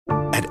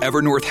At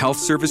Evernorth Health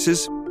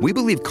Services, we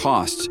believe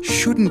costs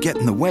shouldn't get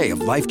in the way of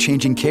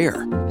life-changing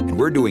care, and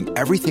we're doing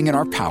everything in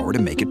our power to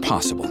make it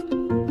possible.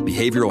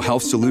 Behavioral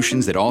health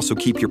solutions that also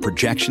keep your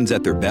projections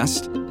at their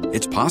best?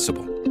 It's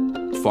possible.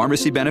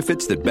 Pharmacy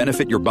benefits that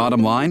benefit your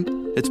bottom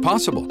line? It's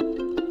possible.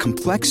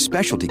 Complex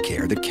specialty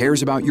care that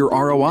cares about your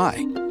ROI?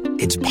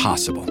 It's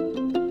possible.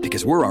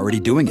 Because we're already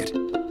doing it.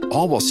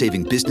 All while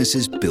saving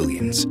businesses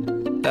billions.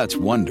 That's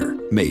Wonder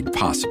made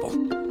possible.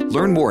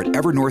 Learn more at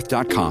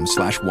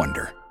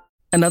evernorth.com/wonder.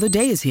 Another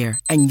day is here,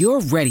 and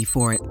you're ready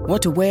for it.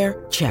 What to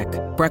wear? Check.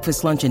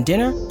 Breakfast, lunch, and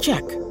dinner?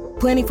 Check.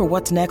 Planning for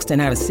what's next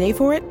and how to save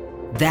for it?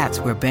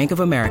 That's where Bank of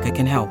America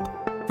can help.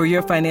 For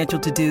your financial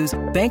to-dos,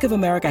 Bank of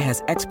America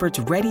has experts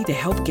ready to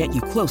help get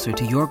you closer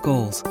to your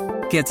goals.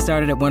 Get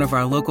started at one of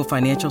our local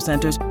financial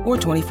centers or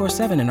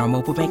 24/7 in our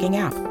mobile banking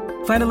app.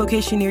 Find a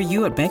location near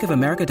you at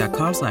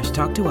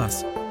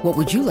bankofamerica.com/talktous. What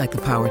would you like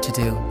the power to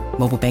do?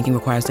 Mobile banking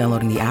requires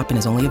downloading the app and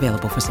is only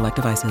available for select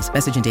devices.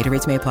 Message and data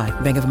rates may apply.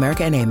 Bank of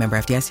America N.A., member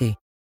FDIC.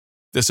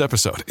 This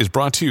episode is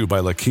brought to you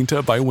by La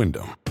Quinta by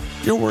Wyndham.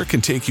 Your work can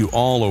take you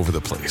all over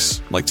the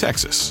place, like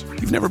Texas.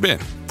 You've never been,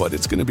 but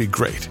it's going to be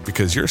great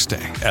because you're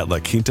staying at La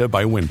Quinta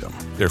by Wyndham.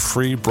 Their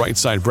free Bright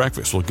Side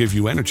breakfast will give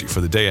you energy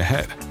for the day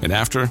ahead. And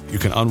after, you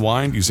can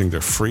unwind using their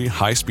free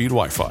high-speed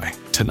Wi-Fi.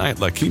 Tonight,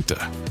 La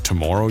Quinta.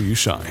 Tomorrow, you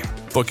shine.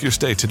 Book your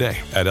stay today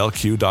at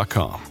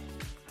lq.com.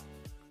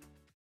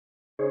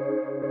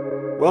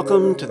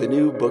 Welcome to the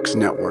New Books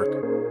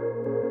Network.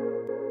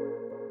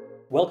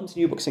 Welcome to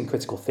New Books in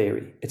Critical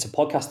Theory. It's a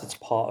podcast that's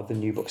part of the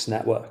New Books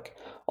Network.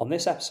 On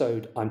this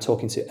episode, I'm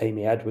talking to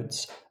Amy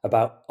Edwards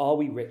about Are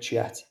We Rich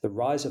Yet? The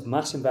Rise of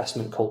Mass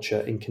Investment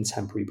Culture in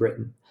Contemporary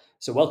Britain.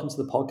 So welcome to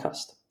the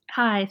podcast.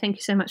 Hi, thank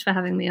you so much for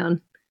having me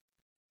on.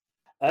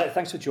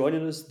 Thanks for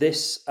joining us.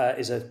 This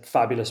is a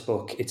fabulous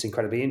book. It's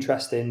incredibly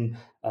interesting.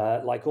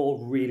 Like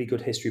all really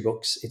good history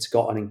books, it's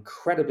got an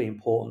incredibly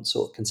important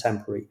sort of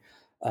contemporary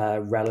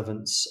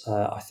relevance,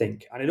 I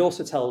think. And it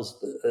also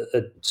tells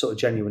a sort of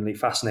genuinely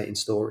fascinating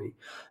story,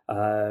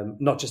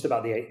 not just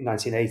about the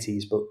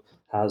 1980s, but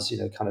has,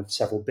 kind of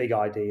several big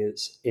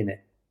ideas in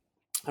it.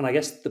 And I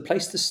guess the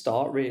place to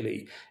start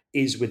really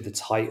is with the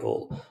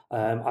title.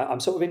 I'm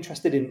sort of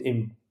interested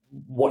in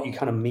what you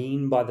kind of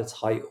mean by the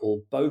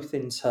title, both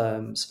in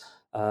terms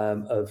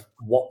of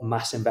what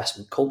mass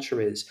investment culture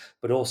is,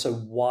 but also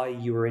why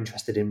you were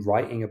interested in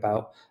writing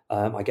about,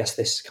 I guess,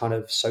 this kind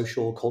of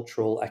social,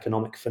 cultural,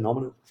 economic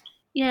phenomenon.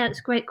 Yeah, it's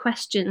a great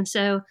question.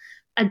 So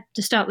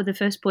to start with the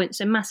first point,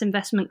 so mass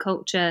investment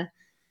culture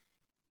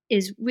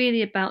is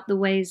really about the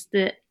ways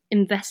that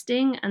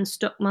investing and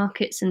stock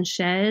markets and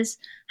shares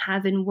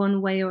have in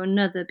one way or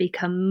another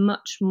become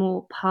much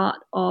more part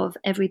of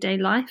everyday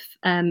life.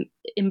 In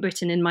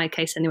Britain, in my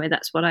case anyway,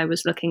 that's what I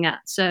was looking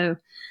at. So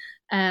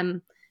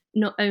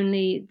not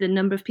only the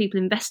number of people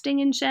investing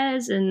in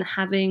shares and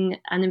having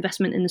an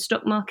investment in the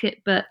stock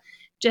market, but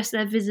just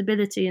their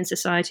visibility in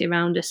society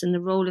around us and the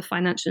role of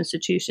financial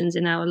institutions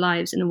in our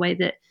lives in a way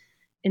that,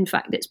 in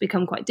fact, it's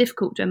become quite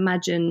difficult to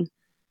imagine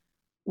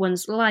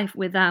one's life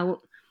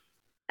without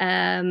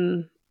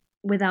a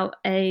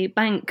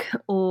bank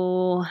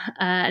or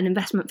an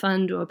investment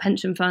fund or a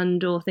pension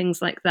fund or things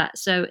like that.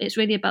 So it's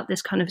really about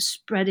this kind of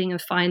spreading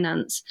of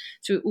finance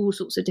through all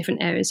sorts of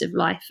different areas of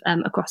life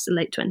across the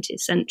late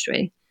 20th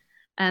century.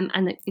 And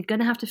you're going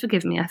to have to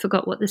forgive me, I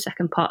forgot what the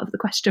second part of the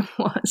question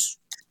was.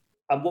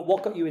 And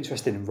what got you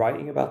interested in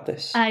writing about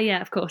this?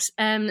 Yeah, of course.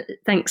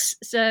 Thanks.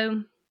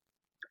 So,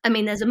 I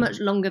mean, there's a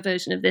much longer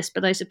version of this,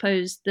 but I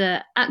suppose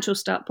the actual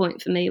start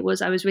point for me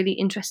was I was really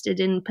interested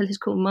in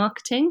political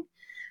marketing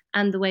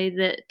and the way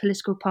that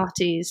political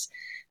parties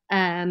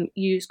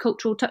use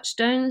cultural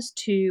touchstones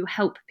to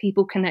help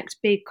people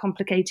connect big,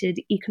 complicated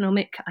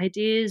economic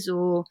ideas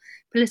or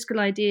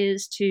political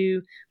ideas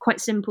to quite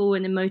simple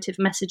and emotive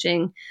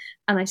messaging.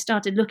 And I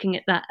started looking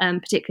at that,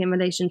 particularly in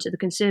relation to the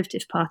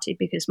Conservative Party,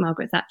 because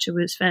Margaret Thatcher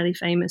was fairly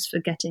famous for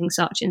getting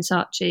Saatchi &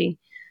 Saatchi,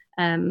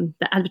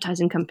 the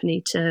advertising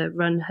company, to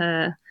run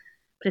her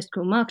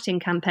political marketing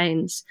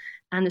campaigns.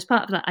 And as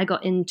part of that, I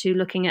got into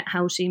looking at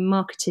how she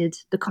marketed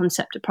the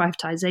concept of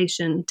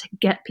privatization to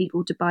get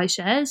people to buy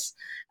shares,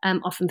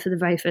 often for the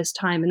very first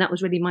time. And that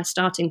was really my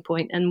starting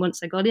point. And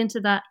once I got into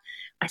that,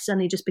 I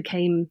suddenly just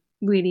became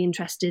really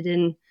interested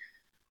in,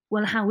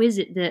 well, how is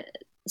it that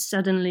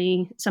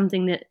suddenly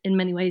something that in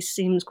many ways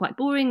seems quite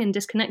boring and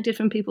disconnected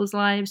from people's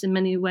lives in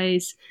many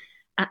ways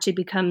actually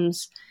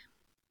becomes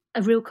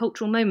a real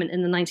cultural moment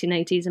in the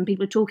 1980s, and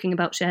people are talking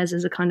about shares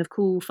as a kind of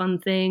cool, fun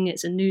thing.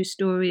 It's a news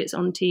story, it's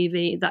on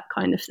TV, that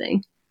kind of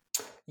thing.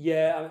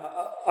 Yeah,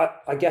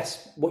 I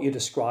guess what you're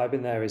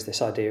describing there is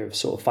this idea of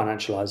sort of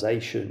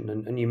financialization.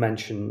 And you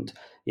mentioned,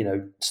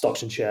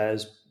 stocks and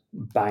shares,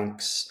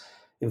 banks,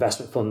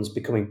 investment funds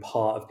becoming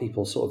part of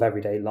people's sort of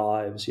everyday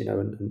lives,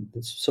 and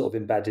it's sort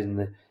of embedded in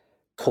the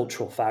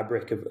cultural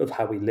fabric of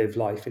how we live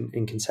life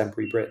in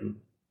contemporary Britain.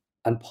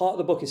 And part of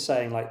the book is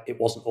saying, like, it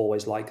wasn't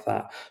always like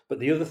that. But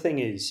the other thing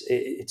is,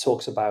 it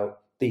talks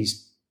about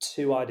these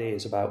two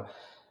ideas about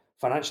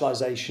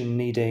financialization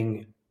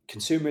needing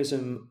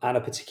consumerism and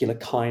a particular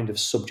kind of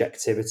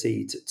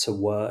subjectivity to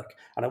work.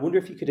 And I wonder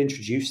if you could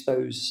introduce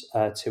those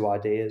two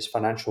ideas,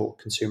 financial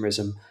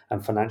consumerism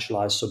and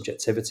financialized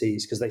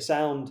subjectivities, because they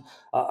sound,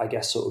 I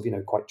guess, sort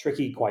of, quite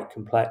tricky, quite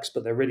complex,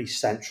 but they're really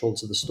central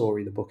to the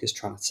story the book is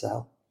trying to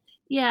tell.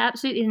 Yeah,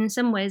 absolutely. And in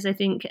some ways, I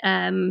think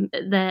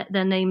their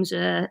names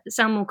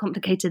sound more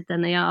complicated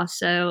than they are.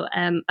 So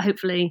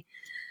hopefully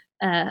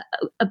a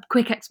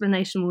quick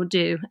explanation will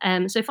do.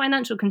 So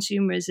financial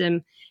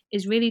consumerism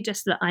is really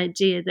just the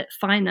idea that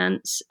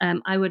finance,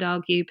 I would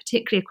argue,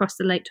 particularly across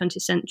the late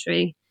 20th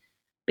century,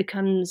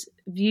 becomes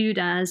viewed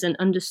as and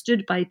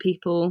understood by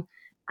people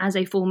as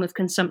a form of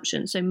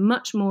consumption. So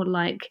much more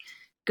like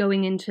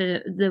going into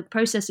the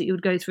process that you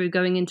would go through,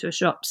 going into a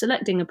shop,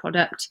 selecting a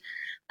product,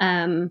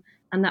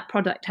 and that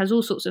product has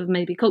all sorts of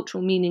maybe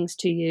cultural meanings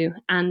to you,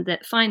 and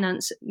that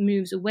finance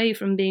moves away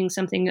from being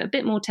something a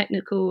bit more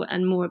technical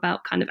and more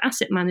about kind of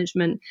asset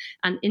management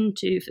and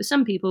into, for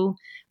some people,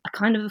 a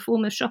kind of a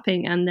form of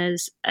shopping. And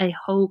there's a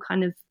whole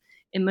kind of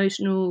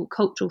emotional,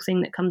 cultural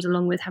thing that comes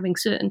along with having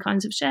certain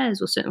kinds of shares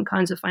or certain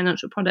kinds of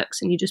financial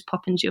products, and you just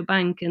pop into your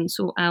bank and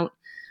sort out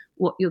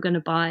what you're going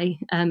to buy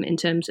in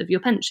terms of your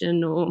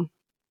pension or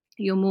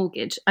your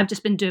mortgage. I've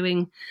just been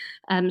doing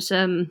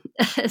some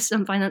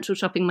financial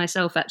shopping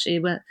myself, actually,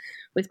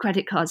 with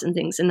credit cards and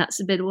things, and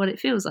that's a bit of what it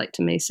feels like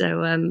to me.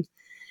 So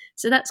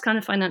that's kind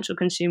of financial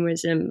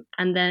consumerism.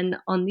 And then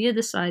on the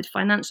other side,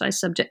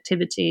 financialized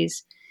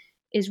subjectivities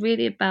is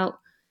really about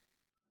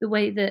the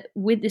way that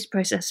with this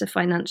process of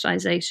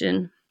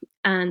financialization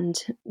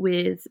and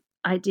with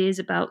ideas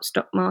about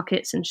stock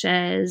markets and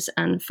shares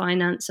and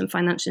finance and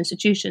financial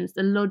institutions,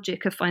 the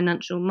logic of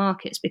financial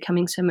markets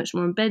becoming so much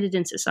more embedded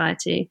in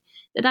society,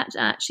 that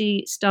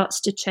actually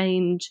starts to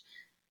change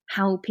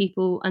how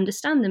people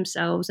understand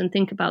themselves and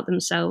think about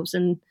themselves,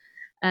 and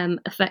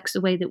affects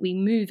the way that we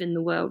move in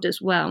the world as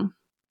well.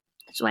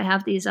 So I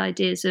have these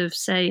ideas of,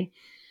 say,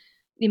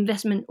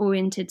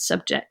 investment-oriented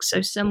subjects.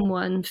 So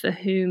someone for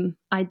whom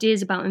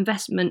ideas about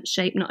investment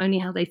shape not only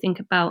how they think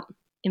about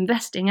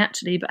investing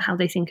actually, but how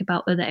they think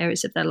about other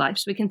areas of their life.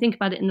 So we can think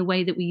about it in the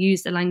way that we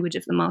use the language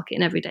of the market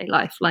in everyday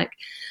life, like,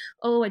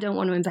 oh, I don't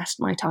want to invest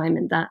my time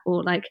in that,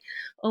 or like,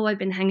 oh, I've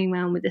been hanging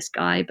around with this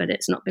guy, but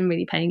it's not been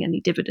really paying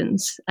any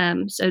dividends.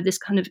 So this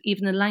kind of,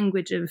 even the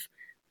language of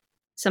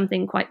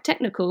something quite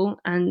technical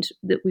and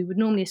that we would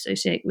normally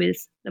associate with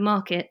the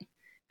market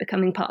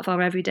becoming part of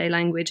our everyday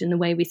language and the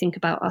way we think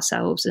about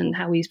ourselves and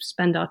how we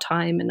spend our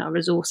time and our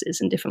resources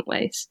in different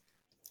ways.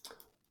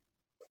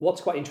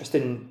 What's quite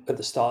interesting at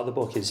the start of the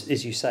book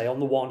is you say, on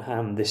the one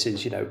hand, this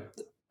is,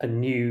 a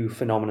new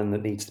phenomenon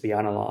that needs to be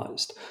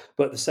analysed,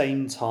 but at the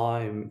same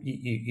time,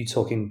 you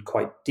talk in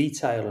quite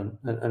detail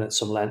and at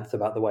some length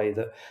about the way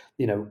that,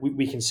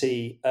 we can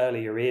see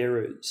earlier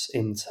eras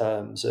in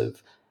terms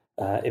of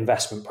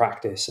investment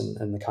practice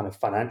and the kind of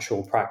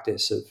financial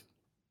practice of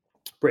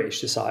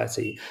British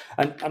society.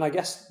 And I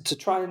guess to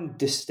try and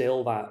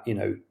distill that,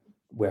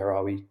 where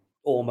are we?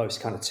 Almost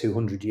kind of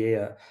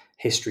 200-year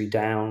history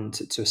down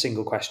to a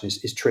single question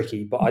is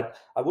tricky. But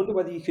I wonder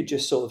whether you could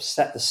just sort of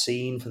set the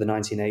scene for the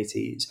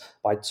 1980s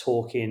by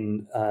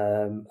talking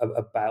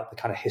about the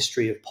kind of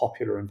history of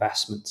popular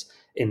investment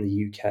in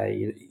the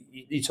UK.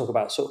 You talk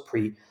about sort of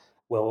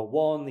pre-World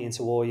War I, the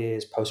interwar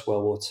years,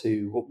 post-World War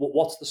II.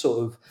 What's the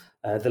sort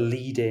of the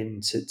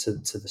lead-in to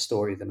the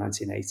story of the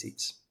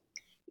 1980s?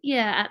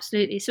 Yeah,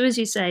 absolutely. So as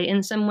you say,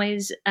 in some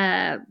ways,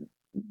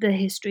 the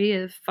history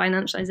of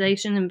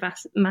financialization and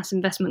mass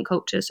investment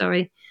culture, is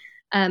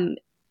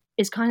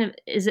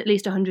at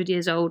least 100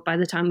 years old by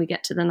the time we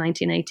get to the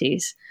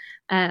 1980s.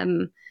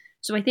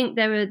 So I think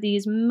there are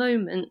these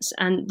moments,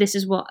 and this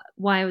is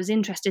why I was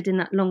interested in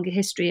that longer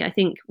history. I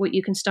think what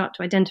you can start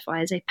to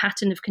identify is a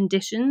pattern of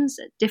conditions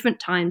at different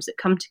times that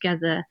come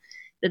together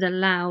that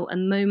allow a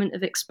moment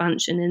of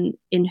expansion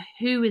in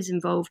who is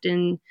involved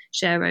in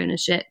share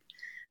ownership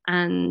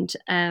and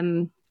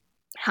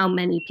how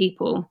many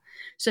people.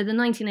 So the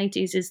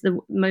 1980s is the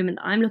moment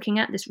that I'm looking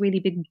at, this really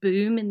big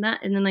boom in the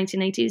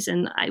 1980s.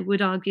 And I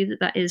would argue that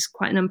that is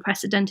quite an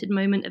unprecedented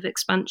moment of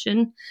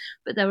expansion.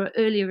 But there are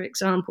earlier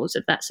examples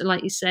of that. So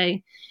like you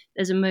say,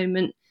 there's a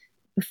moment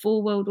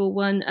before World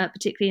War I,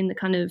 particularly in the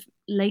kind of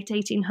late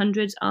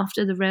 1800s,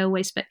 after the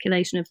railway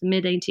speculation of the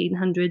mid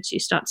 1800s, you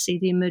start to see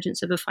the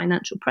emergence of a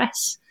financial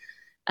press.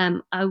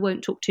 I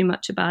won't talk too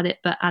much about it,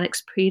 but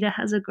Alex Preda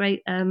has a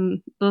great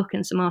book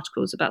and some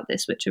articles about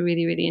this, which are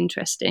really, really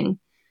interesting.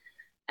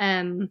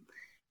 And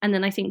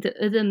then I think the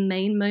other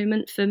main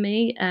moment for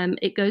me,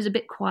 it goes a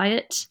bit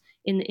quiet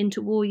in the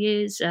interwar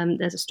years.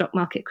 There's a stock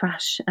market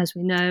crash, as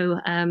we know.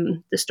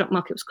 The stock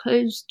market was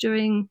closed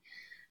during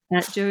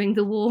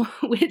the war,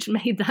 which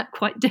made that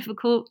quite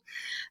difficult.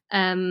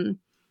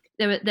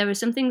 There are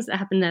some things that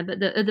happened there, but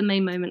the other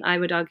main moment I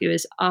would argue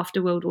is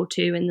after World War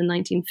II in the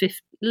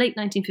late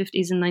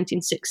 1950s and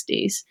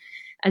 1960s,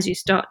 as you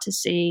start to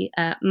see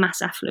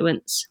mass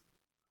affluence.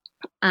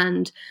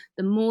 And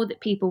the more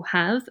that people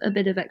have a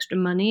bit of extra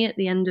money at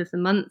the end of the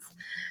month,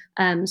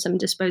 some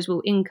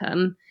disposable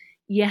income,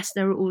 yes,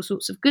 there are all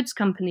sorts of goods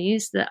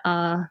companies that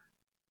are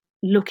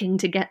looking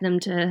to get them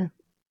to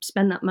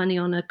spend that money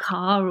on a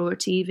car or a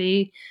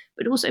TV,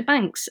 but also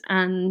banks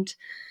and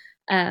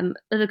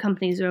other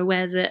companies are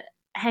aware that,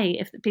 hey,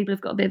 if the people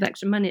have got a bit of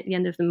extra money at the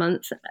end of the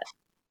month,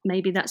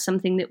 maybe that's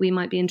something that we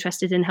might be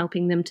interested in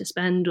helping them to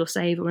spend or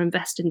save or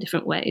invest in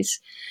different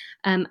ways.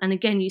 And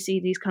again, you see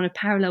these kind of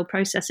parallel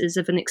processes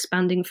of an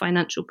expanding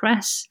financial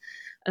press,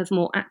 of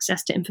more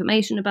access to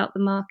information about the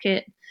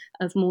market,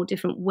 of more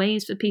different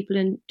ways for people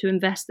to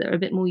invest that are a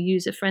bit more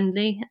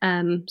user-friendly.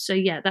 So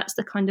yeah, that's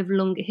the kind of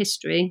longer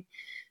history.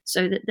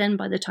 So that then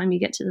by the time you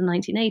get to the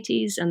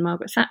 1980s and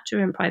Margaret Thatcher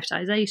and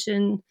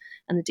privatisation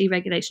and the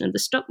deregulation of the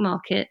stock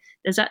market,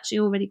 there's actually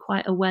already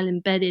quite a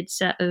well-embedded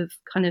set of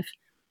kind of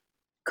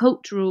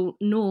cultural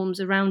norms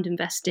around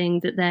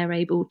investing that they're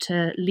able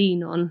to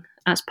lean on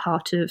as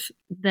part of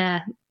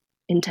their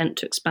intent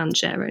to expand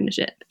share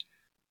ownership.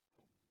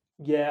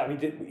 Yeah, I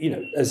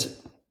mean,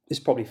 as is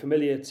probably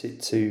familiar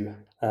to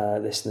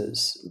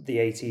listeners, the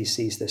 80s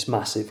sees this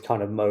massive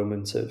kind of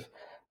moment of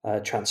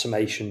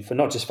transformation for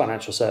not just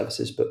financial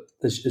services, but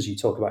as you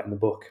talk about in the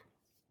book,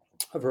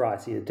 a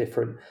variety of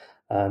different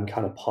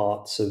kind of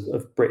parts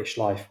of British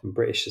life and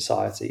British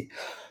society.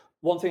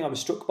 One thing I was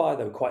struck by,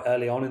 though, quite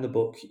early on in the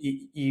book,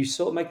 you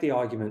sort of make the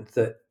argument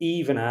that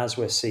even as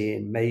we're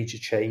seeing major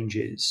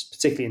changes,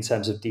 particularly in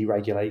terms of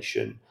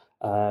deregulation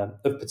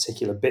of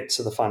particular bits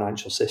of the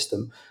financial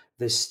system,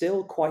 there's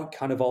still quite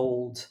kind of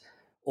old,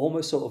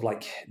 almost sort of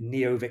like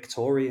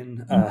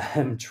neo-Victorian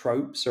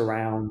tropes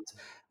around,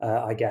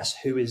 I guess,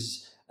 who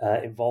is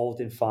involved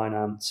in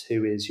finance,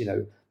 who is,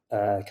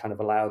 kind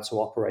of allowed to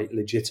operate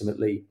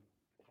legitimately,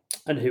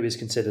 and who is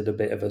considered a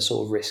bit of a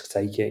sort of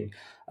risk-taking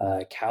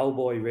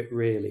cowboy,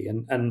 really.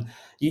 And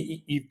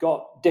you've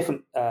got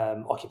different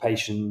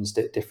occupations,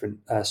 different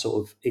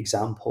sort of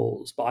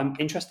examples. But I'm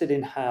interested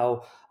in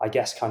how, I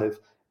guess, kind of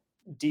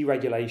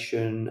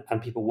deregulation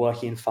and people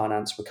working in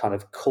finance were kind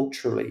of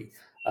culturally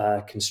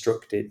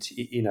constructed,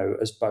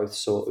 as both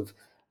sort of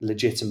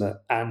legitimate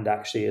and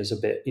actually as a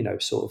bit,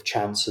 sort of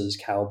chancers,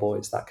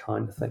 cowboys, that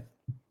kind of thing.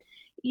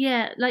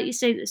 Yeah, like you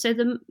say, so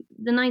the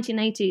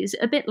 1980s,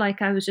 a bit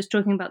like I was just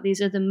talking about,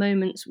 these are the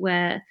moments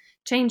where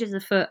change is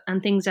afoot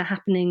and things are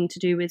happening to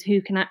do with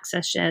who can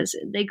access shares.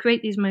 They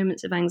create these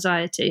moments of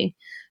anxiety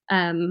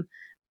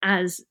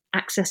as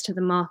access to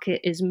the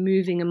market is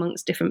moving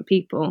amongst different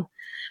people.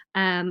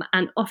 And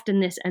often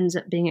this ends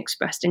up being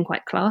expressed in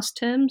quite class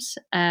terms.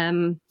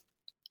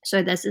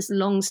 So there's this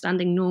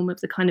long-standing norm of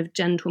the kind of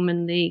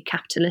gentlemanly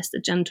capitalist, the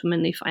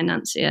gentlemanly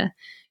financier,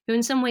 who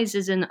in some ways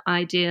is an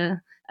ideal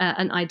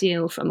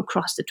from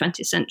across the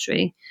 20th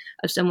century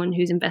of someone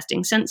who's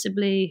investing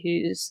sensibly,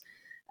 who's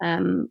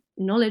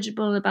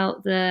knowledgeable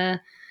about the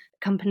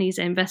companies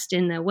they invest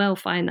in, they're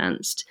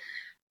well-financed.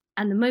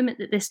 And the moment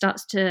that this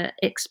starts to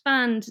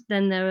expand,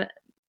 then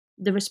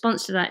the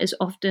response to that is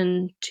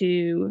often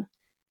to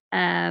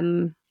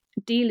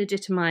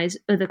delegitimize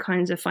other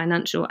kinds of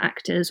financial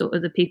actors or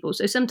other people.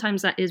 So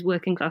sometimes that is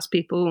working class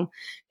people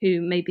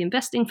who may be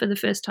investing for the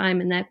first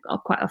time, and they're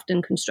quite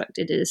often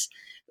constructed as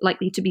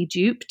likely to be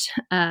duped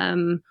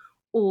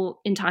or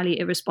entirely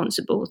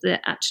irresponsible,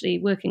 that actually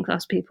working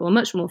class people are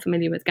much more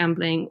familiar with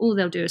gambling. All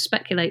they'll do is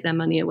speculate their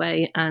money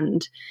away,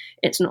 and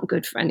it's not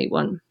good for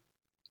anyone.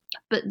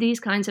 But these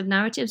kinds of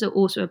narratives are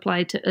also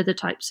applied to other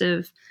types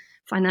of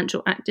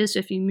financial actors. So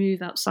if you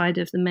move outside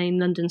of the main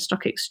London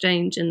Stock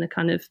Exchange and the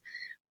kind of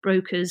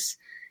brokers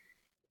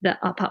that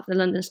are part of the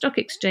London Stock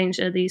Exchange,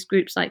 are these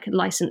groups like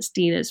licensed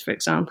dealers, for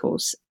example.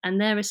 And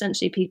they're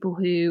essentially people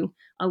who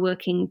are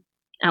working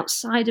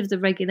outside of the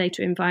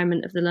regulatory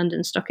environment of the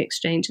London Stock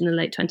Exchange in the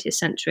late 20th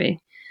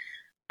century.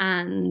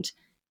 And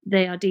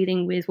they are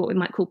dealing with what we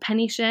might call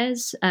penny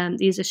shares.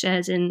 These are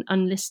shares in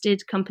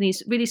unlisted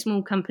companies, really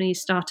small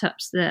companies,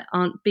 startups that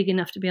aren't big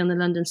enough to be on the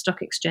London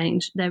Stock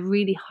Exchange. They're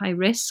really high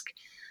risk.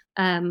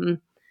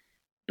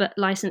 But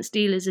licensed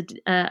dealers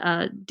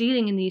are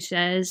dealing in these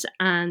shares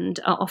and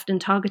are often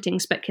targeting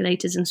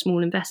speculators and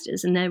small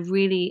investors. And they're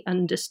really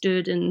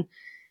understood and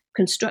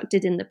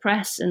constructed in the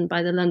press and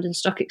by the London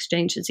Stock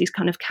Exchange as these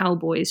kind of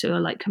cowboys who are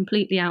like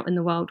completely out in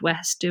the Wild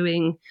West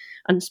doing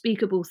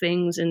unspeakable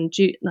things and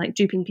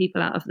duping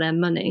people out of their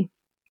money.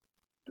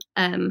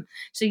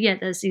 So yeah,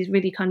 there's these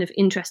really kind of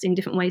interesting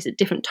different ways that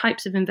different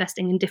types of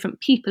investing and different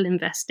people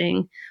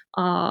investing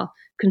are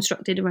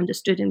constructed or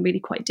understood in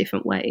really quite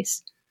different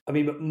ways. I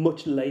mean,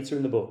 much later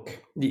in the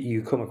book,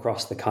 you come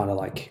across the kind of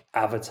like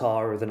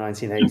avatar of the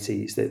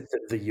 1980s,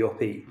 the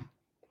yuppie.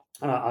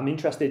 I'm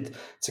interested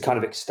to kind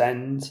of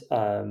extend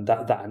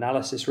that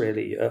analysis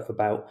really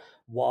about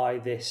why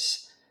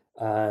this,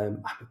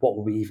 what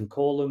would we even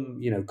call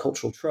them,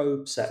 cultural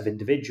trope, set of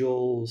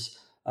individuals,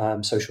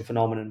 social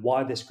phenomenon,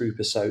 why this group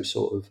is so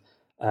sort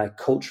of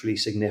culturally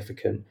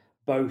significant,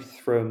 both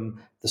from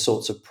the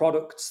sorts of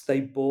products they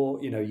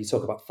bought. You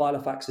talk about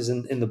Filofaxes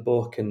in the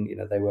book, and,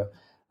 they were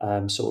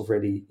sort of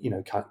really,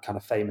 kind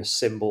of famous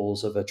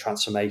symbols of a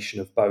transformation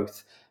of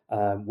both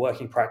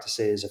working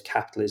practices, of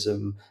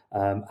capitalism,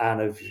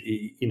 and of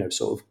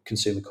sort of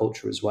consumer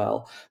culture as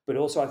well. But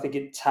also, I think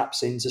it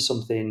taps into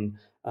something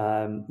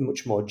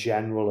much more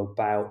general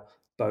about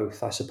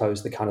both, I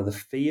suppose, the kind of the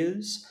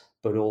fears,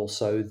 but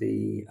also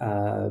the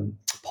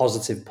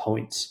positive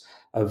points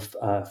of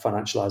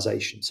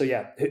financialization. So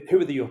yeah,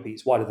 who are the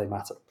yuppies? Why do they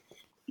matter?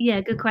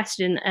 Yeah, good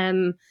question.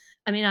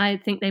 I mean, I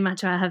think they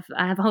matter. I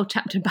have a whole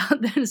chapter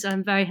about them, so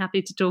I'm very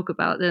happy to talk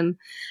about them.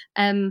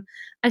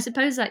 I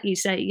suppose, like you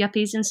say,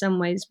 yuppies in some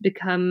ways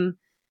become,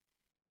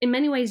 in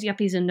many ways,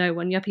 yuppies are no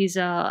one.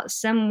 Yuppies are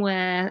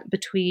somewhere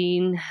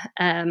between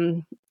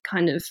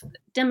kind of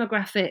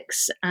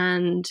demographics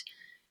and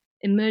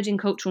emerging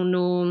cultural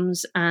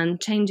norms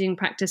and changing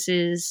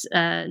practices,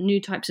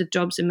 new types of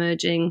jobs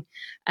emerging.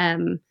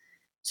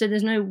 So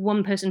there's no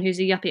one person who's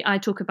a yuppie. I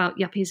talk about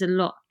yuppies a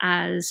lot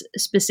as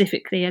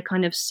specifically a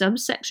kind of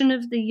subsection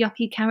of the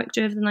yuppie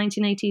character of the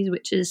 1980s,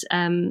 which is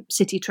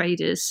city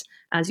traders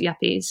as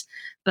yuppies.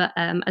 But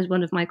as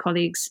one of my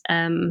colleagues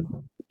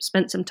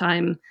spent some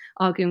time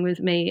arguing with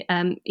me,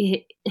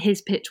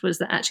 his pitch was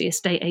that actually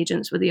estate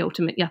agents were the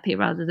ultimate yuppie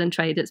rather than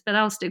traders. But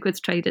I'll stick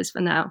with traders for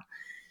now.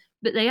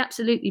 But they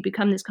absolutely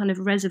become this kind of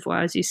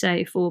reservoir, as you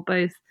say, for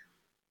both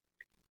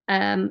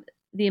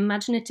the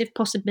imaginative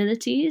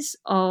possibilities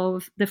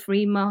of the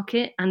free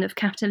market and of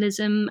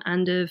capitalism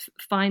and of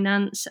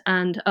finance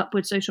and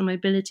upward social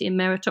mobility and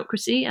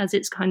meritocracy as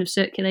it's kind of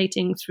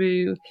circulating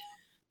through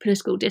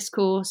political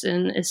discourse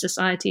and as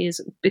society is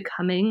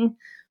becoming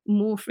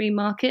more free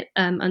market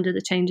under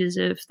the changes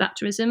of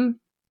Thatcherism,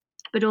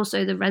 but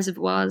also the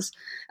reservoir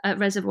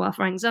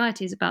for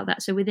anxieties about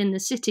that. So within the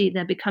city,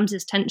 there becomes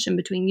this tension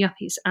between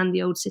yuppies and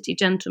the old city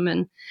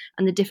gentlemen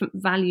and the different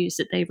values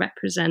that they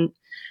represent.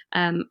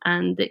 And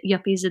that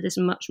yuppies are this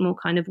much more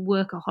kind of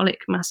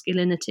workaholic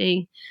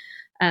masculinity.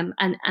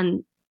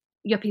 And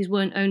yuppies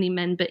weren't only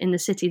men, but in the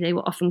city, they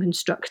were often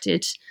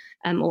constructed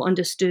or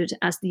understood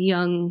as the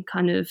young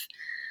kind of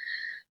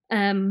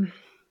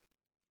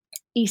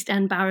East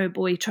End barrow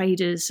boy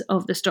traders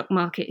of the stock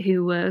market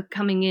who were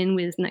coming in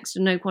with next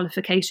to no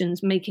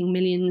qualifications, making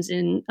millions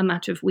in a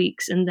matter of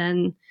weeks, and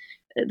then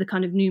the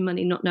kind of new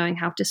money not knowing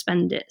how to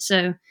spend it.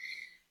 So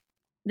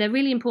they're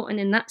really important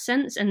in that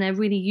sense, and they're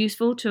really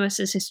useful to us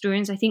as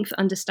historians, I think, for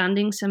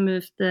understanding some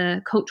of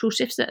the cultural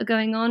shifts that are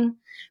going on.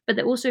 But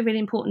they're also really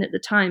important at the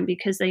time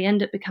because they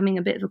end up becoming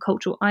a bit of a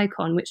cultural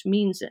icon, which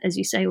means that, as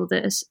you say, all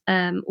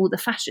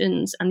the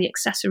fashions and the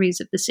accessories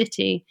of the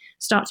city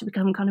start to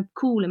become kind of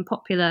cool and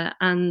popular.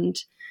 And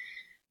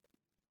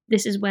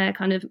this is where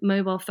kind of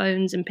mobile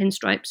phones and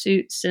pinstripe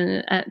suits,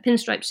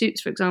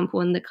 for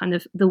example, and the kind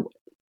of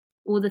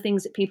all the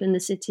things that people in the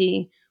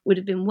city would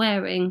have been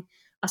wearing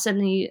are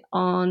suddenly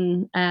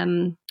on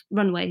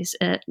runways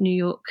at New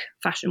York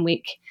Fashion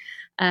Week.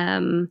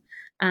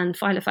 And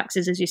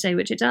filofaxes, as you say,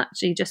 which is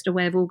actually just a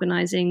way of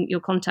organizing your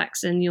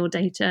contacts and your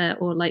data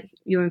or like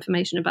your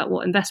information about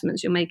what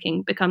investments you're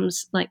making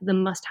becomes like the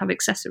must-have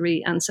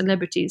accessory, and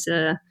celebrities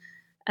are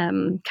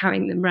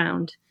carrying them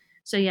around.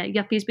 So yeah,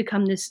 yuppies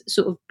become this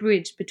sort of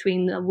bridge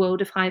between the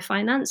world of high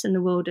finance and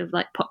the world of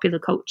like popular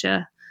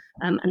culture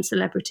and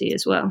celebrity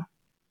as well.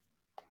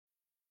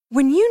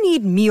 When you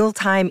need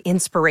mealtime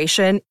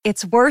inspiration,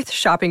 it's worth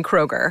shopping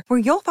Kroger, where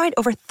you'll find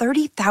over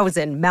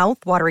 30,000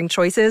 mouth-watering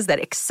choices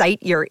that excite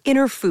your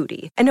inner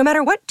foodie. And no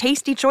matter what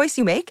tasty choice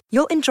you make,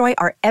 you'll enjoy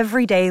our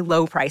everyday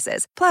low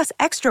prices, plus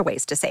extra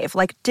ways to save,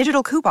 like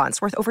digital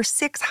coupons worth over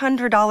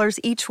 $600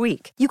 each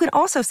week. You can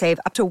also save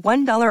up to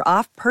 $1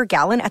 off per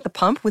gallon at the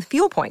pump with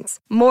fuel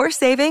points. More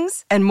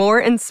savings and more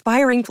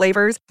inspiring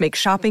flavors make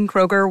shopping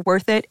Kroger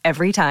worth it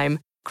every time.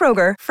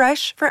 Kroger,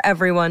 fresh for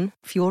everyone.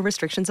 Fuel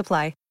restrictions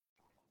apply.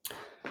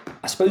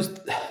 I suppose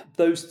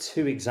those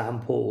two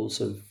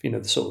examples of,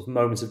 the sort of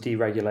moments of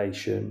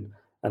deregulation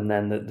and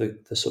then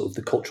the sort of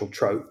the cultural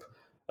trope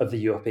of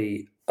the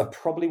yuppie are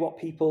probably what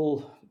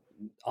people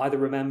either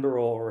remember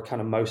or are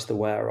kind of most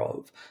aware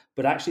of.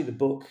 But actually the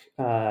book,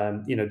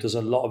 does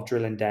a lot of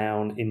drilling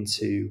down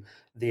into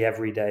the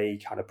everyday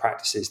kind of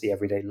practices, the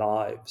everyday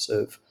lives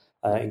of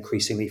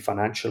increasingly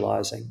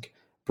financializing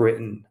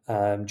Britain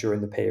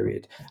during the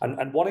period.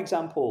 And one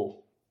example,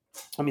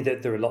 I mean,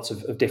 there are lots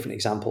of different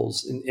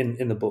examples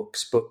in the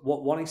books, but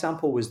one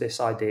example was this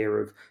idea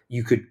of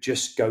you could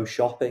just go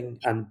shopping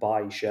and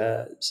buy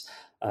shares.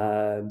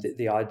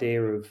 The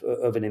idea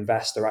of an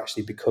investor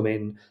actually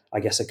becoming,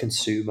 I guess, a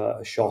consumer,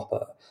 a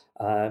shopper.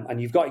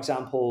 And you've got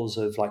examples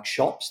of like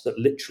shops that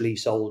literally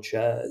sold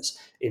shares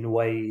in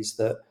ways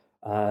that,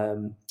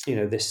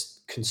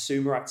 this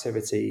consumer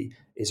activity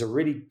is a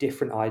really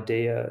different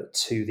idea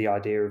to the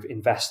idea of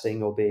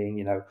investing or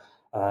being,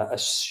 a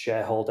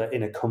shareholder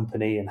in a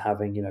company and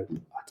having,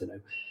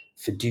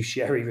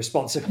 fiduciary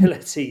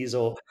responsibilities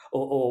or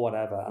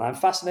whatever. And I'm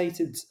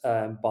fascinated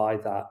by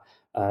that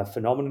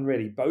phenomenon,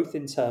 really, both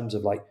in terms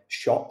of like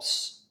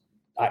shops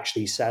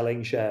actually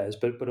selling shares,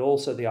 but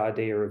also the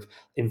idea of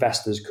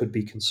investors could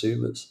be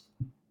consumers.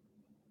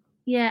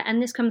 Yeah, and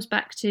this comes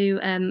back to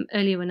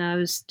earlier when I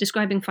was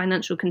describing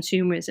financial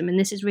consumerism, and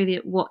this is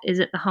really what is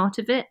at the heart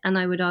of it. And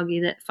I would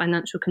argue that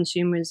financial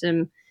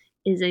consumerism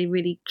is a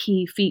really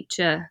key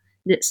feature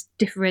that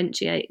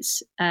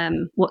differentiates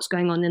what's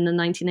going on in the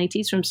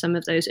 1980s from some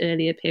of those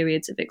earlier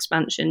periods of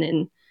expansion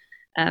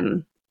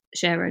in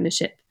share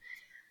ownership.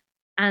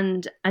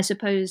 And I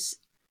suppose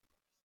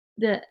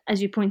that,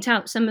 as you point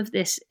out, some of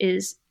this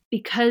is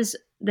because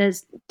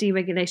there's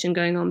deregulation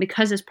going on,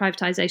 because there's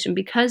privatization,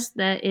 because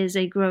there is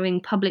a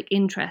growing public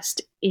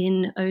interest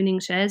in owning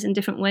shares in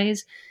different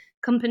ways.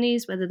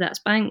 Companies, whether that's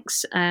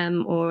banks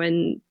or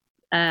in,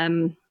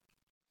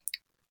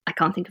 I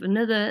can't think of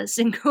another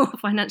single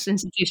financial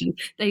institution.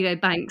 There you go,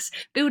 banks,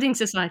 building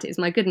societies,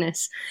 my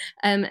goodness.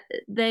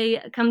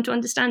 They come to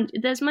understand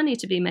there's money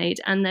to be made,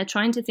 and they're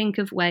trying to think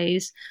of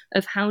ways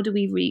of how do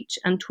we reach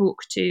and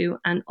talk to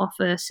and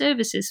offer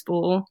services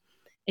for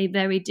a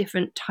very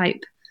different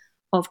type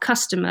of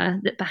customer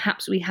that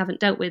perhaps we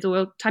haven't dealt with, or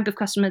a type of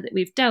customer that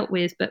we've dealt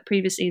with, but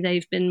previously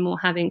they've been more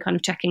having kind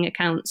of checking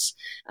accounts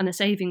and a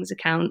savings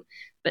account,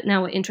 but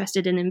now we're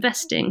interested in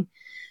investing.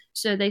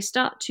 So they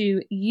start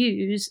to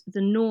use the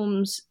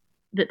norms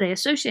that they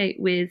associate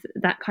with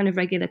that kind of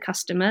regular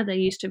customer. They're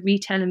used to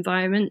retail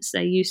environments.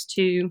 They're used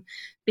to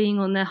being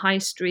on their high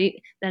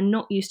street. They're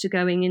not used to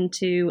going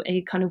into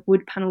a kind of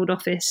wood-panelled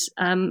office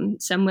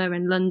somewhere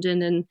in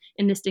London and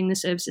enlisting the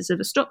services of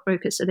a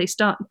stockbroker. So they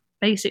start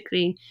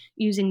basically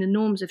using the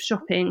norms of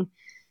shopping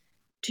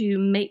to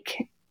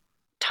make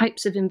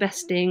types of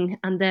investing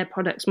and their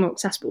products more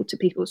accessible to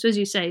people. So as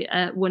you say,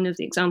 one of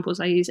the examples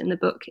I use in the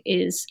book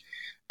is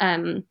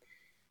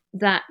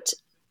that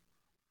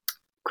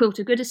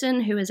Quilter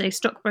Goodison, who is a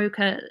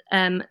stockbroker,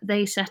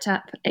 they set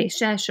up a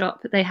share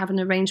shop. They have an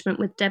arrangement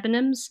with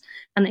Debenhams,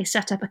 and they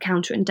set up a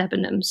counter in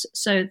Debenhams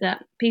so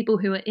that people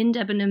who are in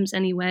Debenhams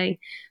anyway,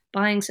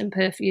 buying some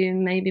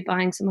perfume, maybe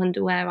buying some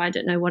underwear, I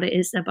don't know what it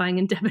is they're buying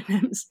in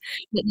Debenhams,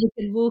 that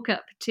they can walk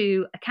up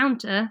to a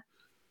counter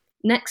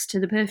next to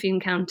the perfume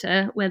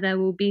counter where there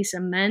will be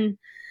some men,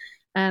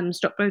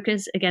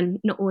 stockbrokers, again,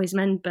 not always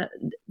men, but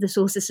the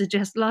sources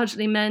suggest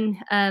largely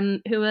men,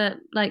 who are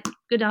like,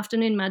 good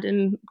afternoon,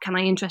 madam, can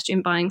I interest you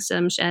in buying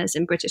some shares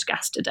in British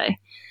Gas today?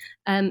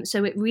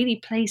 So it really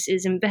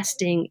places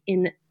investing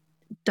in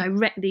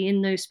directly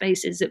in those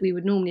spaces that we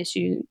would normally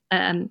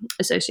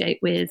associate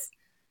with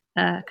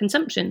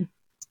consumption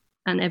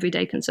and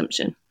everyday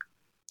consumption.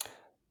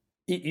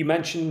 You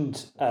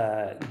mentioned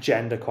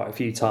gender quite a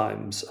few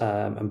times,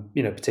 and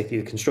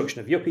particularly the construction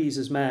of yuppies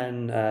as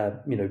men,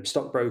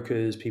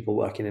 stockbrokers, people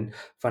working in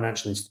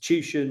financial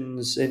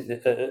institutions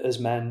as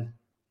men.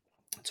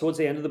 Towards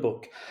the end of the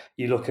book,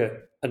 you look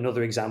at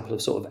another example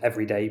of sort of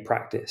everyday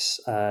practice,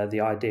 the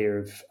idea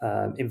of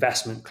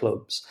investment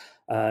clubs,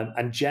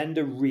 and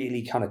gender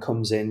really kind of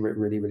comes in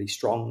really, really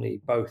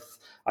strongly, both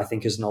I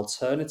think as an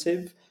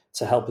alternative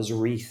to help us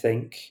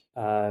rethink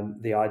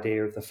the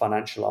idea of the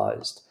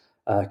financialized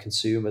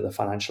consumer, the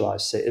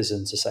financialized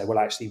citizen, to say, well,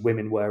 actually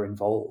women were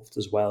involved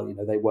as well.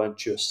 They weren't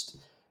just,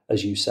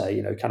 as you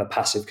say, kind of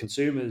passive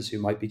consumers who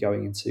might be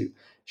going into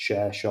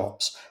share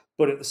shops.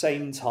 But at the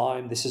same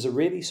time, this is a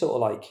really sort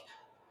of like,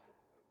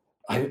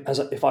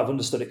 if I've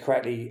understood it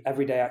correctly,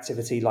 everyday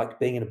activity like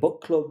being in a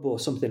book club or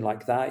something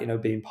like that,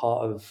 being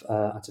part of,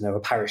 a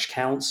parish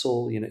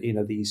council,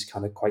 these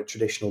kind of quite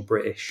traditional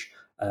British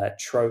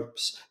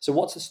tropes. So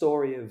what's the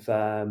story of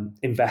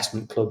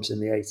investment clubs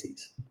in the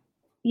 80s?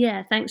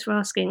 Yeah, thanks for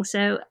asking.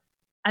 So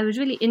I was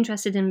really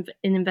interested in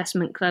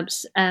investment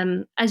clubs.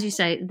 As you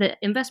say, the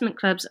investment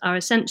clubs are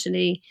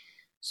essentially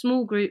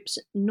small groups,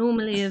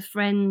 normally of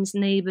friends,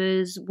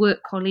 neighbours,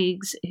 work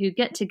colleagues, who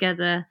get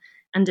together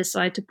and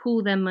decide to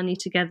pool their money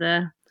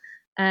together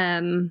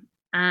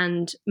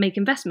and make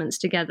investments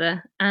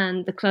together.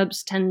 And the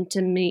clubs tend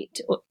to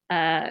meet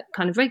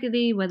kind of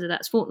regularly, whether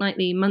that's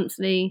fortnightly,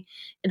 monthly.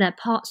 They're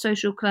part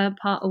social club,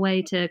 part a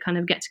way to kind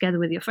of get together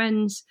with your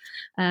friends.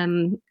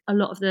 A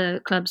lot of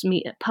the clubs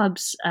meet at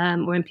pubs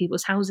or in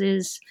people's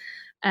houses,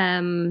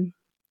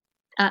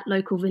 at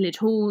local village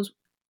halls.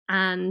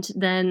 And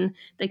then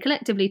they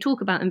collectively talk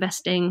about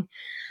investing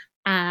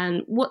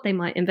and what they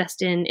might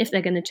invest in, if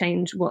they're going to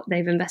change what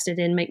they've invested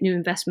in, make new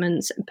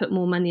investments, and put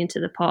more money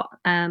into the pot.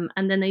 And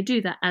then they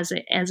do that as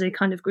a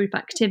kind of group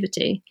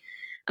activity.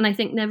 And I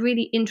think they're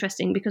really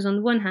interesting because on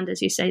the one hand,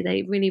 as you say,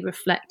 they really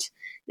reflect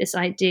this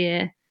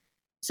idea,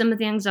 some of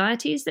the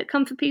anxieties that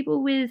come for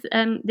people with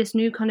this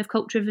new kind of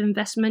culture of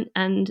investment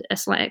and a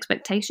slight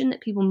expectation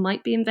that people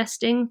might be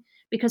investing,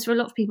 because for a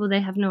lot of people,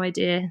 they have no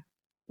idea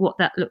what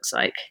that looks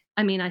like.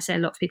 I mean, I say a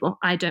lot of people,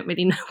 I don't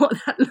really know what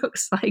that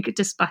looks like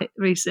despite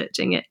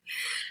researching it.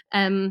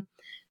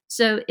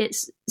 So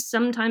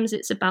sometimes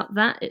it's about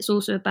that. It's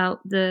also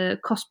about the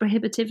cost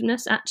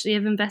prohibitiveness actually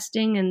of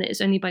investing, and that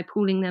it's only by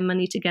pooling their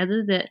money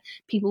together that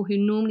people who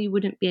normally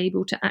wouldn't be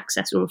able to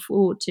access or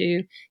afford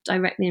to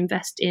directly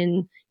invest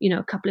in,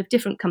 a couple of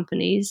different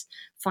companies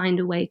find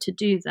a way to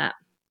do that.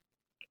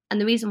 And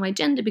the reason why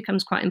gender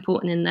becomes quite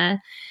important in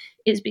there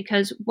is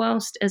because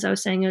whilst, as I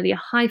was saying earlier,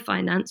 high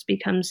finance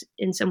becomes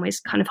in some ways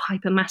kind of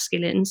hyper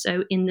masculine.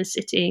 So in the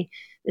city,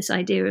 this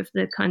idea of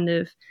the kind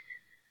of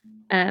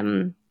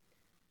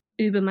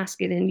uber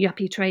masculine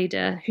yuppie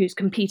trader who's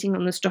competing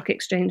on the stock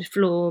exchange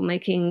floor,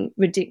 making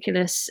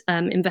ridiculous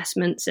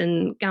investments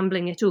and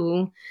gambling it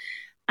all.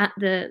 At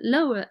the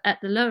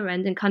lower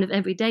end and kind of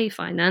everyday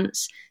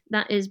finance,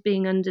 that is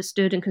being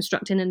understood and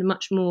constructed in a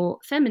much more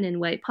feminine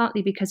way,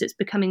 partly because it's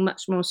becoming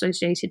much more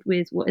associated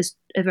with what is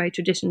a very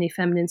traditionally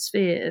feminine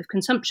sphere of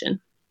consumption.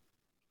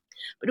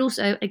 But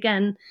also,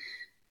 again,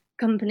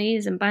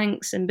 companies and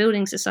banks and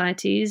building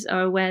societies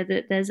are aware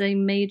that there's a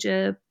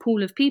major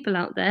pool of people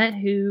out there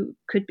who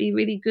could be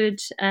really good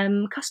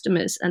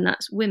customers, and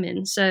that's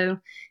women. So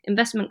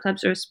investment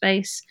clubs are a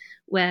space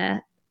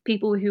where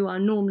people who are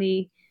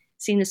normally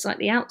seen as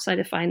slightly outside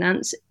of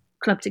finance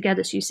club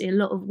together. So you see a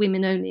lot of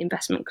women-only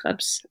investment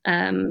clubs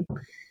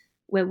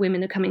where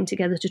women are coming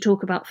together to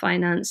talk about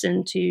finance,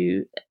 and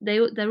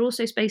they're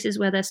also spaces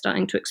where they're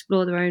starting to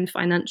explore their own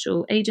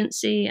financial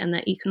agency and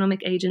their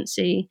economic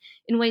agency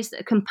in ways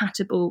that are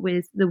compatible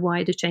with the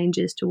wider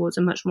changes towards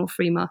a much more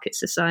free market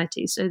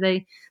society. So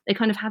they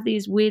kind of have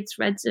these weird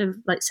threads of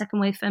like second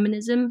wave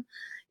feminism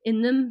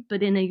in them,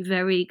 but in a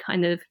very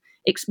kind of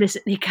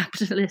explicitly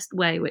capitalist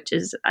way, which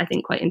is, I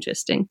think, quite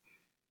interesting.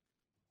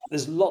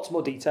 There's lots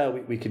more detail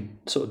we could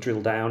sort of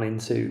drill down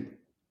into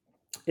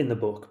in the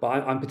book, but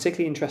I'm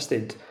particularly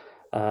interested,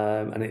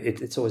 and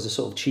it's always a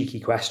sort of cheeky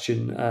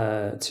question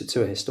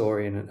to a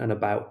historian and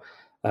about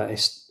a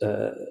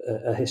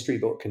history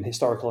book and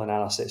historical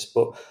analysis,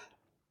 but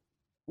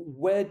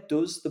where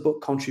does the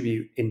book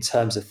contribute in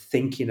terms of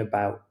thinking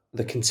about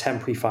the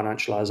contemporary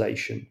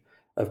financialization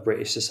of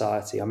British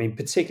society? I mean,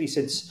 particularly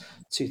since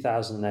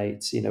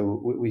 2008,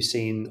 we've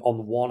seen on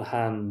the one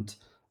hand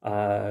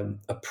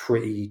a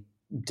pretty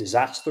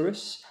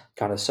disastrous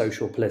kind of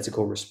social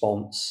political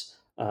response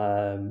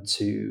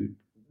to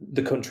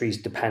the country's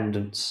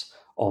dependence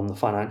on the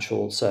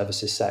financial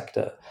services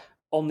sector.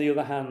 On the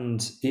other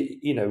hand,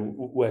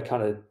 we're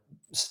kind of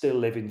still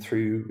living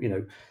through,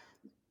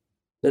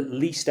 at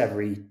least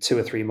every 2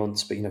 or 3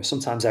 months, but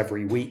sometimes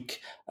every week,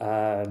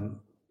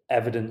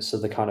 evidence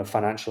of the kind of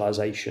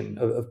financialization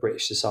of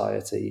British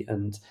society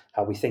and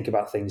how we think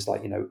about things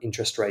like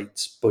interest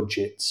rates,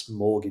 budgets,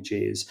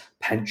 mortgages,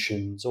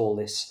 pensions, all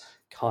this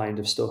kind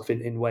of stuff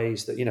in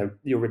ways that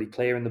you're really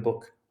clear in the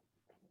book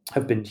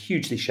have been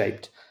hugely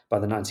shaped by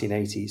the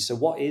 1980s. So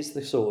what is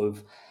the sort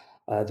of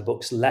the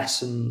book's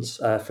lessons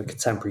for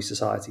contemporary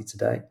society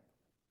today?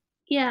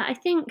 Yeah, I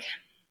think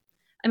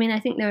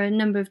there are a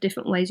number of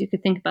different ways you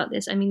could think about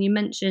this. I mean, you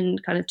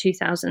mentioned kind of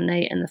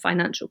 2008 and the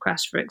financial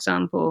crash, for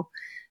example.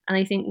 And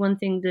I think one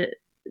thing that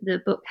the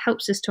book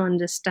helps us to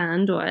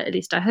understand, or at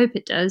least I hope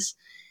it does,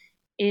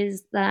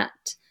 is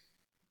that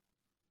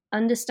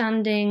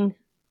understanding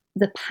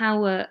the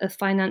power of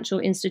financial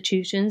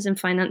institutions and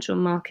financial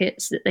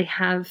markets that they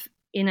have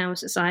in our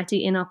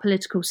society, in our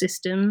political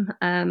system,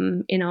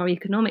 in our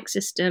economic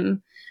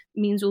system,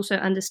 means also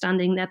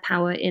understanding their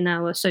power in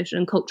our social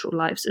and cultural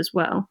lives as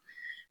well.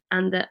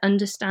 And that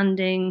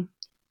understanding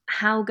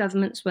how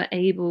governments were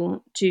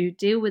able to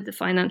deal with the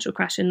financial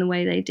crash in the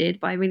way they did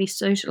by really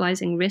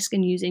socializing risk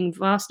and using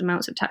vast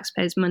amounts of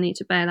taxpayers' money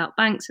to bail out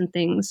banks and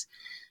things,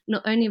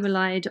 not only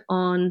relied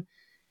on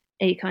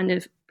a kind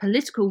of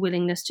political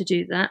willingness to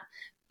do that,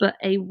 but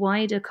a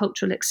wider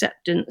cultural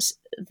acceptance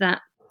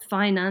that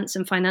finance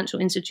and financial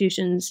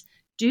institutions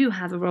do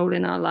have a role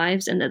in our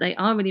lives and that they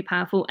are really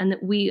powerful and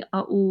that we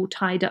are all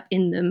tied up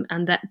in them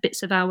and that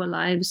bits of our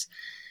lives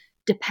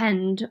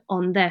depend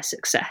on their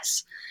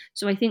success.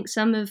 So I think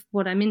some of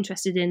what I'm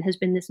interested in has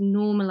been this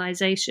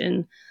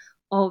normalization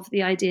of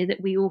the idea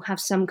that we all have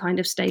some kind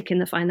of stake in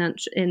the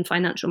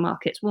financial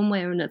markets, one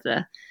way or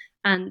another.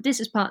 And this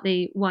is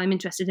partly why I'm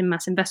interested in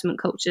mass investment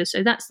culture.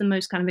 So that's the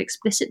most kind of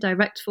explicit,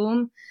 direct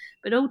form.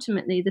 But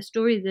ultimately, the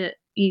story that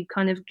you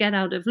kind of get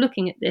out of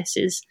looking at this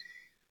is,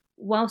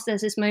 whilst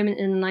there's this moment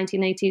in the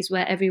 1980s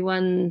where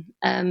everyone,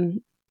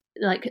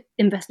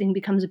 investing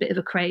becomes a bit of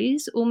a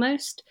craze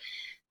almost,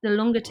 the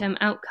longer term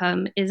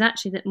outcome is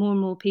actually that more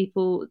and more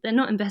people, they're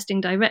not investing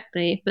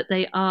directly, but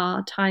they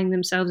are tying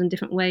themselves in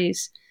different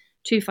ways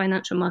to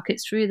financial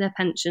markets through their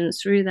pensions,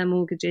 through their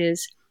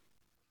mortgages,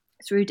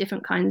 through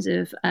different kinds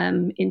of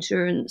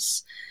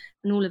insurance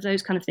and all of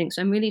those kind of things.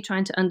 So I'm really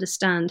trying to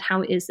understand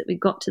how it is that we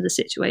got to the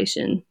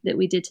situation that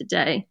we did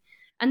today.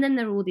 And then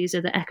there are all these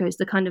other echoes,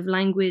 the kind of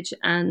language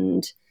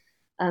and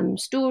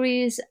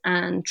stories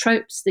and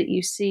tropes that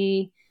you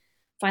see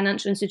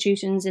financial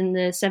institutions in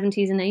the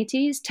 70s and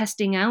 80s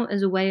testing out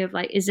as a way of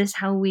is this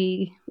how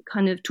we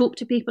kind of talk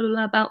to people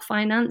about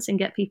finance and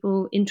get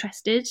people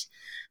interested?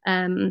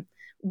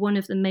 One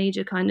of the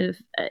major kind of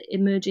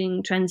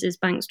emerging trends is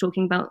banks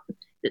talking about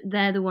that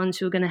they're the ones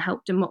who are going to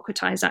help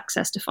democratize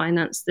access to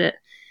finance, that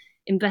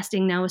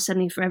investing now is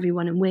suddenly for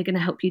everyone and we're going to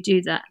help you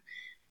do that.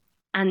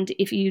 And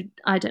if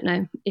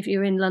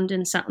you're in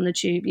London, sat on the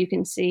tube, you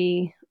can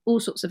see all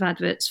sorts of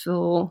adverts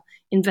for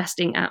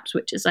investing apps,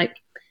 which is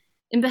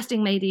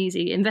investing made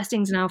easy.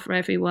 Investing's now for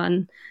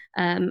everyone.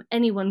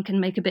 Anyone can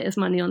make a bit of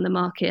money on the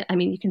market. I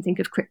mean, you can think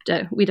of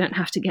crypto. We don't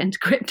have to get into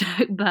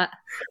crypto, but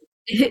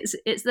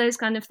it's those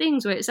kind of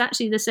things where it's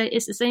actually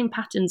it's the same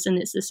patterns and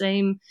it's the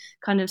same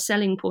kind of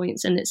selling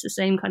points and it's the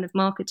same kind of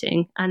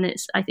marketing. And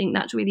I think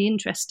that's really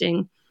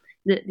interesting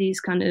that these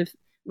kind of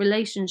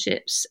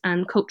relationships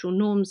and cultural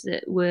norms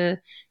that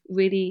were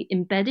really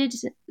embedded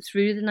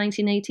through the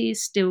 1980s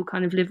still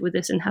kind of live with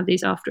us and have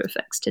these after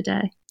effects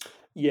today.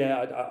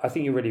 Yeah, I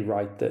think you're really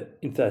right that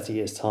in 30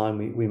 years'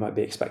 time, we might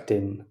be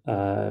expecting,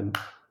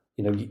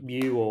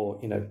 you or,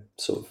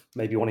 sort of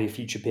maybe one of your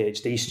future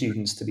PhD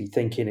students to be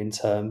thinking in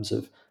terms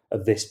of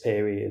this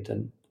period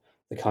and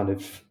the kind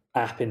of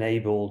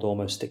app-enabled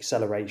almost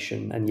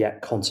acceleration and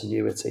yet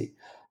continuity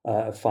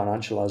of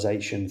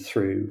financialization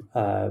through,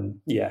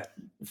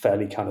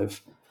 fairly kind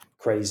of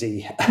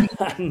crazy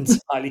and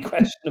highly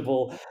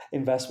questionable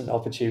investment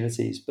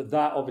opportunities. But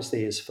that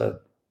obviously is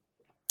for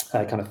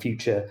kind of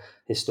future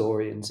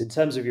historians. In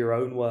terms of your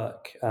own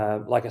work,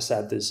 like I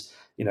said, there's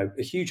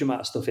a huge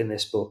amount of stuff in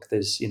this book.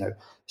 There's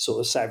sort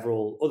of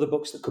several other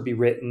books that could be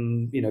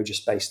written,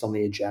 just based on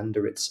the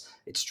agenda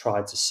it's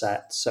tried to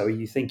set. So are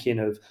you thinking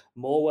of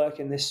more work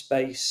in this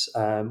space,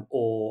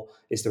 or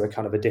is there a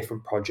kind of a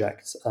different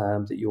project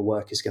that your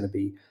work is going to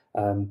be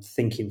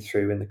thinking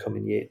through in the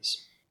coming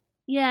years?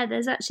 Yeah,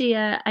 there's actually,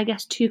 I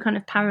guess, two kind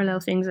of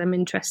parallel things I'm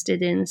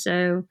interested in.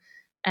 So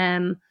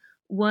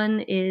one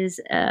is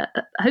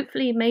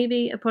hopefully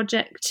maybe a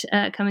project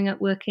coming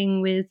up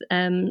working with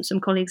some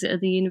colleagues at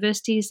other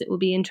universities that will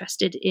be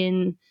interested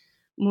in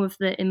more of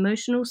the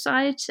emotional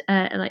side,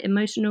 like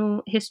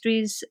emotional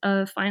histories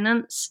of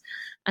finance,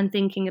 and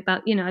thinking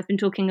about, I've been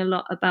talking a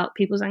lot about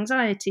people's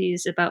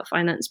anxieties about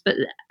finance, but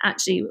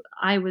actually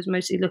I was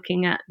mostly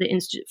looking at the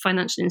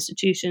financial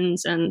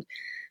institutions and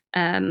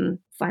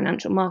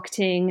financial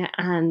marketing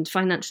and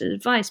financial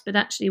advice, but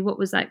actually what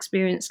was that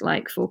experience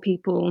like for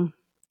people?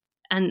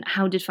 And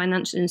how did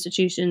financial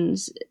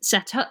institutions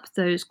set up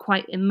those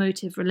quite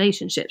emotive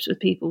relationships with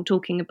people,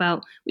 talking about,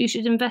 well, you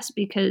should invest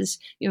because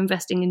you're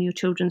investing in your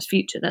children's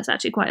future? That's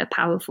actually quite a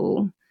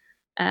powerful,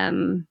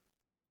 thing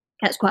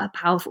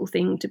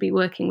to be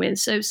working with.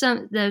 So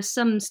there's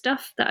some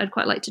stuff that I'd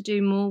quite like to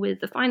do more with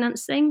the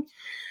finance thing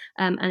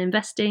and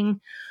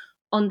investing.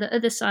 On the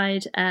other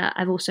side,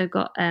 I've also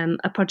got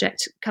a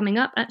project coming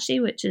up, actually,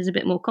 which is a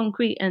bit more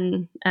concrete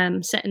and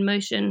set in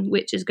motion,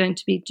 which is going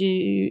to be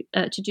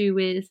to do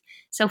with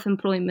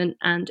self-employment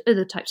and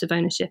other types of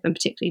ownership, and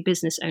particularly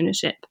business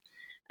ownership,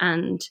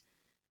 and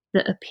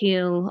the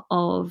appeal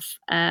of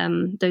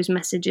those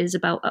messages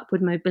about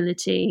upward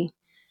mobility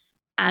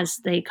as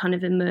they kind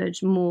of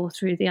emerge more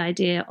through the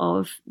idea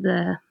of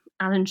the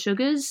Alan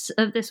Sugars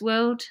of this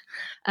world,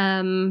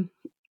 and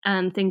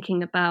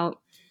thinking about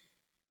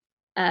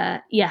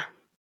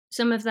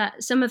some of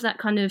that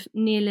kind of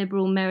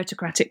neoliberal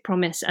meritocratic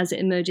promise as it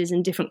emerges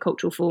in different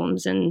cultural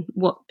forms and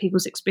what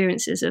people's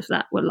experiences of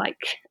that were like.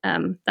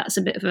 That's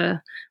a bit of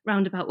a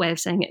roundabout way of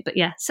saying it, but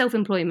yeah,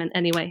 self-employment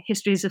anyway,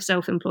 histories of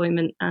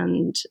self-employment,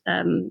 and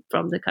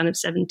from the kind of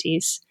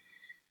 70s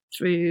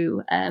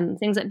through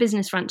things like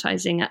business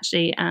franchising,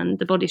 actually, and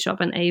the Body Shop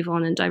and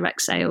Avon and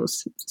direct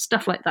sales,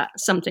 stuff like that,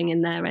 something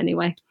in there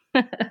anyway.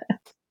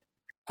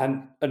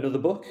 And another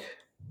book?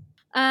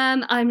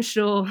 I'm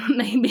sure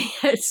maybe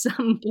at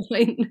some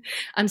point.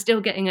 I'm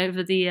still getting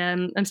over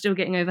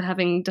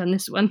having done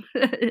this one.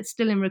 It's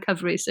still in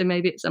recovery, so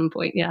maybe at some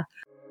point, yeah.